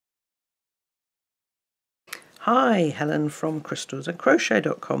Hi, Helen from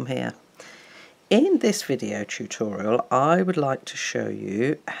crystals&crochet.com here. In this video tutorial I would like to show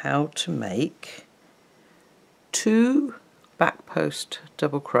you how to make 2 back post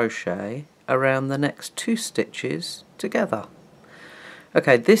double crochet around the next 2 stitches together.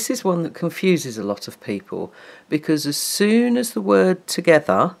 Okay, this is one that confuses a lot of people because as soon as the word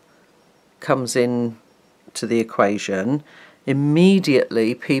together comes in to the equation,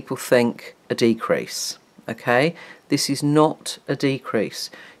 immediately people think a decrease. Okay, this is not a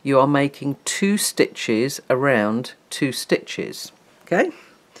decrease. You are making 2 stitches around 2 stitches. Okay,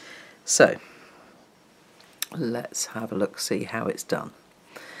 so let's have a look, see how it's done.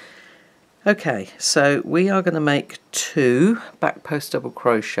 Okay, so we are going to make 2 back post double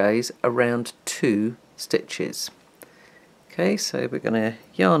crochets around 2 stitches. Okay, so we're going to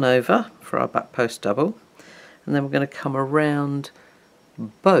yarn over for our back post double, and then we're going to come around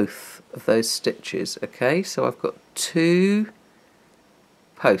both of those stitches. Okay, so I've got 2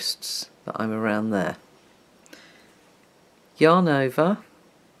 posts that I'm around there. Yarn over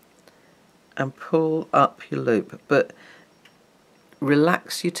and pull up your loop, but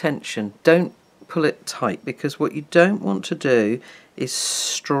relax your tension, don't pull it tight, because what you don't want to do is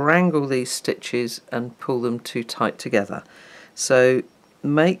strangle these stitches and pull them too tight together. So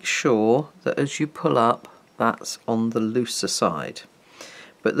make sure that as you pull up, that's on the looser side,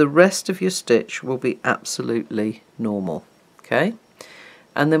 but the rest of your stitch will be absolutely normal. Okay,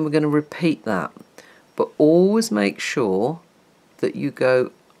 and then we're going to repeat that, but always make sure that you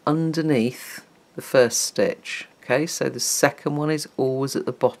go underneath the first stitch. Okay, so the second one is always at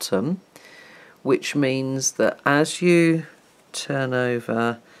the bottom, which means that as you turn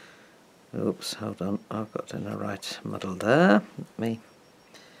over, oops, hold on, I've got in the right muddle there, let me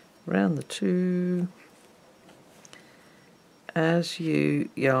round the 2. As you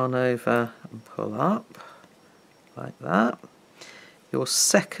yarn over and pull up like that, your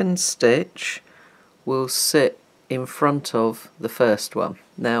second stitch will sit in front of the first one.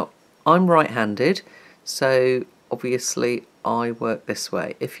 Now I'm right-handed, so obviously I work this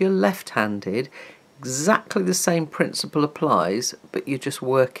way. If you're left-handed, exactly the same principle applies, but you're just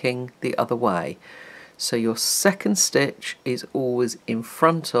working the other way. So your second stitch is always in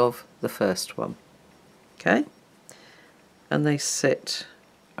front of the first one. Okay, and they sit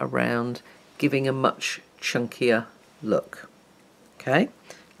around, giving a much chunkier look. Okay,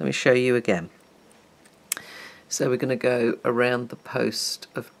 let me show you again. So we're going to go around the post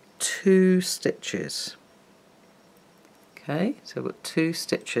of 2 stitches. Okay, so we've got 2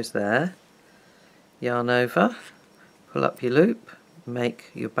 stitches there. Yarn over, pull up your loop,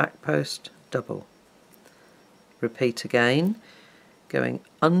 make your back post double. Repeat again, going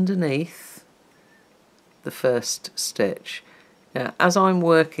underneath the first stitch. Now as I'm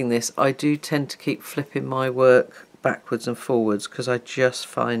working this, I do tend to keep flipping my work backwards and forwards because I just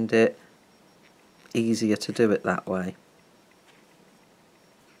find it easier to do it that way.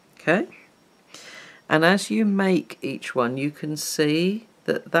 Okay, and as you make each one, you can see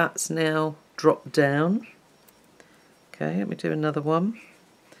that that's now dropped down. Okay, let me do another one,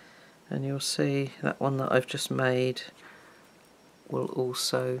 and you'll see that one that I've just made will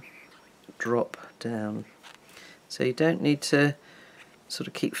also drop down. So you don't need to sort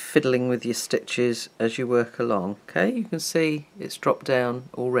of keep fiddling with your stitches as you work along. Okay, you can see it's dropped down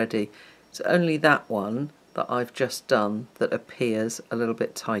already. It's only that one that I've just done that appears a little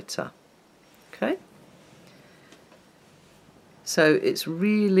bit tighter. Okay, so it's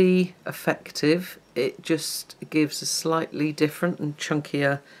really effective. It just gives a slightly different and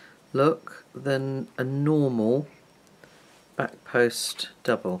chunkier look than a normal back post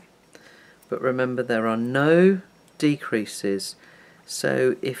double. But remember, there are no decreases.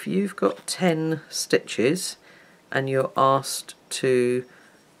 So if you've got 10 stitches and you're asked to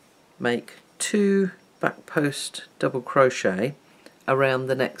make 2 back post double crochet around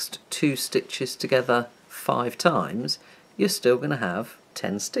the next 2 stitches together 5 times, you're still going to have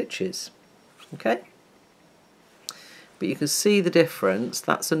 10 stitches. Okay, but you can see the difference.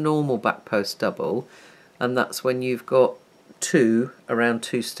 That's a normal back post double, and that's when you've got 2 around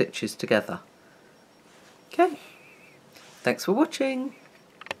 2 stitches together. Okay, thanks for watching.